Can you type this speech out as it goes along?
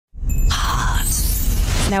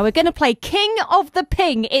Now we're going to play King of the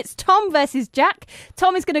Ping. It's Tom versus Jack.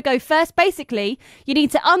 Tom is going to go first. Basically, you need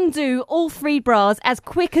to undo all 3 bras as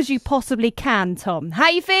quick as you possibly can, Tom. How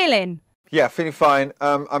are you feeling? Yeah, feeling fine.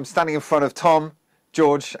 I'm standing in front of Tom,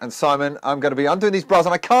 George and Simon. I'm going to be undoing these bras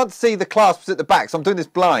and I can't see the clasps at the back, so I'm doing this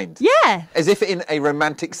blind. Yeah. As if in a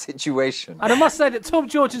romantic situation. And I must say that Tom,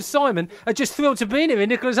 George and Simon are just thrilled to be in here in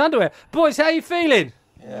Nicola's underwear. Boys, how are you feeling?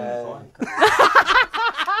 Yeah.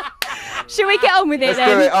 Should we get on with it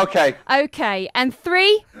then? Let's do it, okay. Okay, and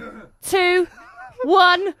 3, 2,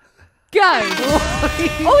 1, go.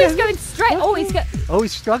 Oh, he's going straight. Oh,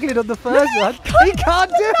 he's struggling on the first one. He can't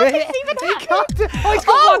do it. He can't do it. Oh, he's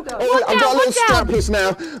got one. I've got a little strap piece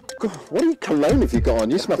now. God, what are you cologne have you got on?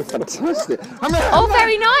 You smell fantastic. Oh,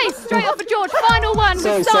 very nice. Straight off for George. Final one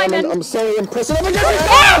with Simon. I'm sorry, I'm pressing up again.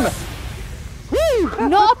 Yes!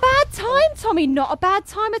 Not a bad time, Tommy. Not a bad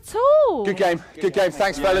time at all. Good game. Good game.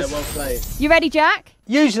 Thanks, fellas. Well played. You ready, Jack?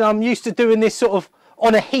 Usually I'm used to doing this sort of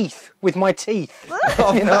on a heath with my teeth.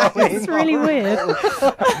 You know what I mean? It's really weird.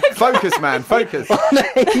 Focus, man. Focus. Tom,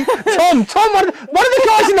 one of the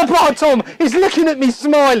guys in the bar, Tom, is looking at me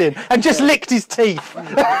smiling and just licked his teeth.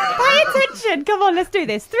 Pay attention. Come on, let's do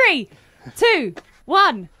this. 3, 2,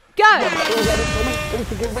 1, go.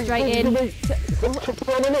 Straight in.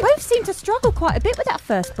 Both seem to struggle quite a bit with that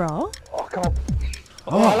first bra. Oh, come on.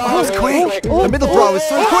 Oh, that was quick. The middle bra was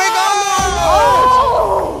so quick.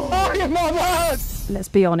 Let's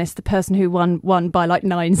be honest, the person who won by like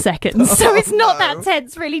 9 seconds. So it's not that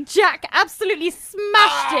tense, really. Jack absolutely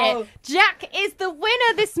smashed it. Jack is the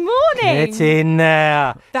winner this morning. Get in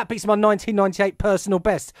there. That beats my 1998 personal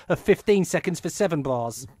best of 15 seconds for 7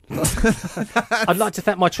 bars. I'd like to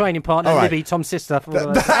thank my training partner, Libby, Tom's sister. For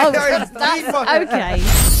That's okay.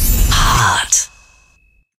 Hot.